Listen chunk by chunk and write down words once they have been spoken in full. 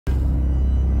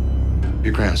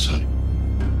Your grandson.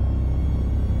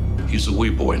 He's a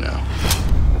wee boy now.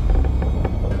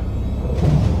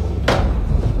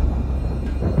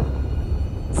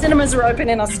 Cinemas are open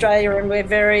in Australia and we're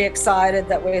very excited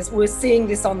that we're seeing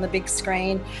this on the big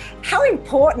screen. How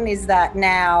important is that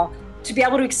now to be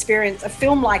able to experience a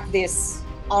film like this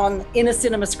in a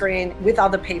cinema screen with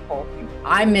other people?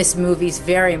 I miss movies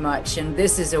very much, and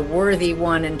this is a worthy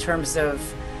one in terms of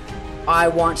I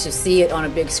want to see it on a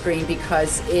big screen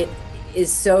because it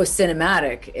is so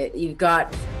cinematic. You've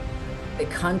got the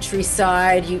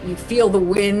countryside, you feel the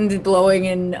wind blowing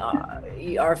in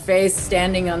our face,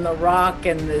 standing on the rock,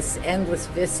 and this endless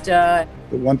vista.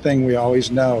 The one thing we always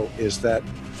know is that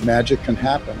magic can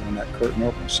happen when that curtain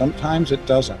opens. Sometimes it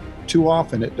doesn't. Too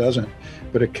often it doesn't.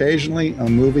 But occasionally a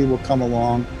movie will come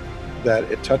along that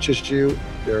it touches you.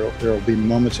 There will be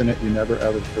moments in it you never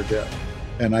ever forget.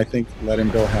 And I think Let Him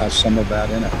Go has some of that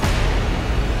in it.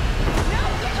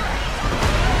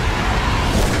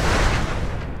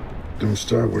 Don't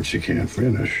start what you can't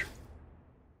finish.